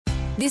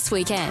This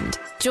weekend,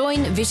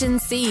 join Vision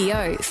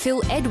CEO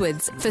Phil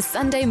Edwards for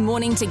Sunday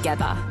Morning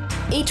Together.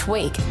 Each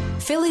week,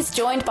 Phil is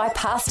joined by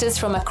pastors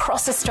from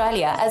across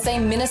Australia as they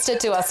minister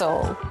to us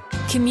all.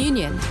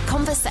 Communion,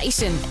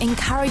 conversation,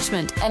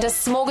 encouragement, and a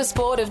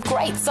smorgasbord of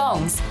great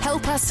songs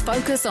help us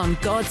focus on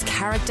God's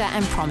character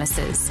and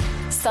promises.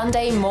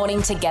 Sunday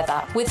Morning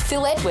Together with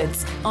Phil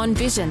Edwards on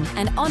Vision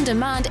and on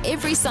demand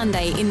every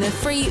Sunday in the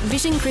free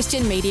Vision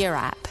Christian Media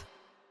app.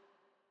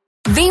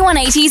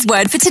 V180's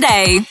word for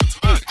today.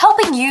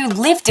 Helping you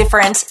live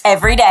different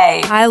every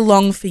day. I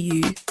long for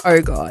you,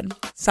 O God.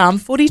 Psalm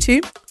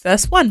 42,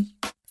 verse 1.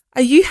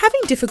 Are you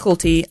having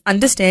difficulty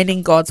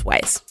understanding God's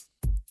ways?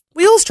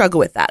 We all struggle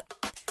with that.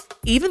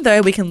 Even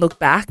though we can look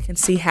back and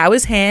see how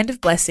his hand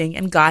of blessing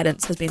and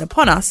guidance has been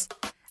upon us,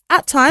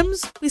 at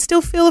times we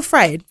still feel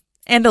afraid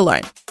and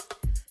alone.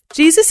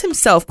 Jesus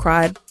himself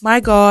cried, my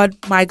God,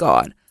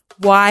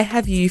 why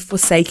have you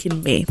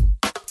forsaken me?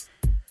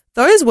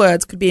 Those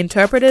words could be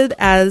interpreted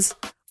as,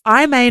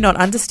 I may not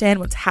understand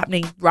what's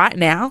happening right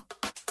now,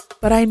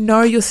 but I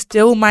know you're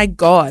still my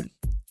God.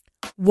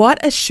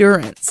 What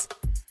assurance.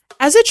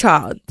 As a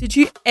child, did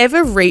you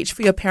ever reach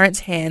for your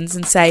parents' hands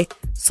and say,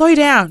 slow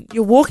down,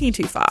 you're walking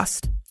too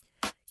fast?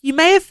 You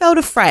may have felt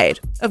afraid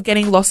of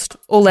getting lost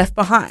or left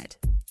behind.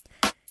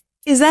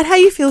 Is that how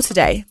you feel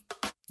today?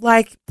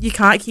 Like you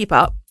can't keep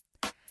up?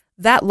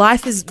 That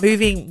life is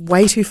moving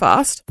way too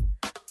fast?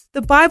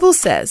 The Bible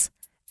says,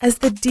 as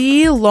the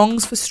deer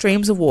longs for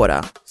streams of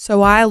water,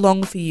 so I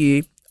long for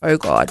you, O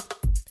God.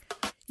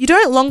 You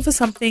don't long for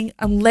something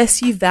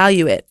unless you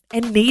value it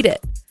and need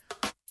it.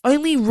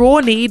 Only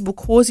raw need will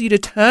cause you to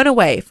turn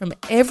away from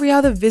every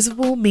other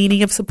visible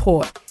meaning of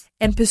support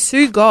and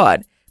pursue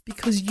God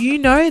because you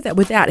know that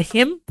without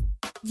him,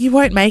 you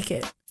won't make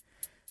it.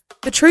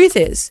 The truth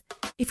is,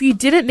 if you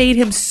didn't need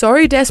him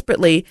so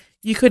desperately,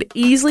 you could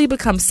easily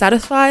become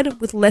satisfied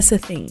with lesser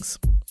things.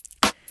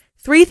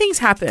 3 things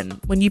happen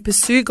when you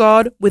pursue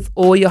God with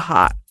all your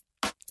heart.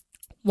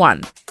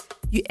 1.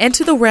 You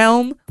enter the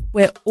realm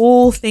where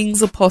all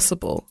things are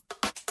possible.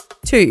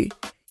 2.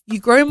 You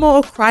grow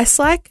more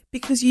Christ-like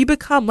because you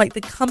become like the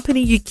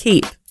company you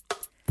keep.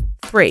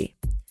 3.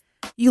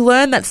 You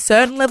learn that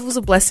certain levels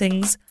of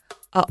blessings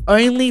are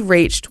only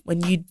reached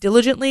when you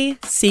diligently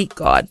seek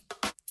God.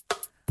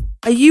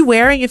 Are you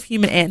wearing of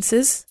human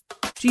answers?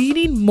 Do you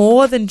need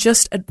more than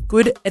just a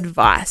good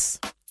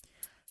advice?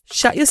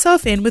 Shut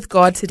yourself in with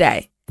God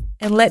today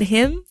and let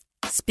him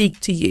speak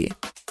to you.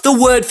 The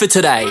word for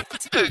today,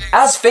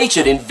 as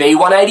featured in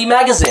V180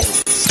 magazine.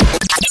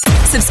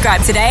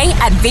 Subscribe today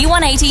at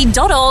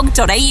v180.org.au.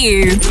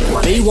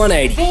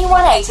 V180.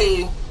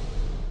 V180.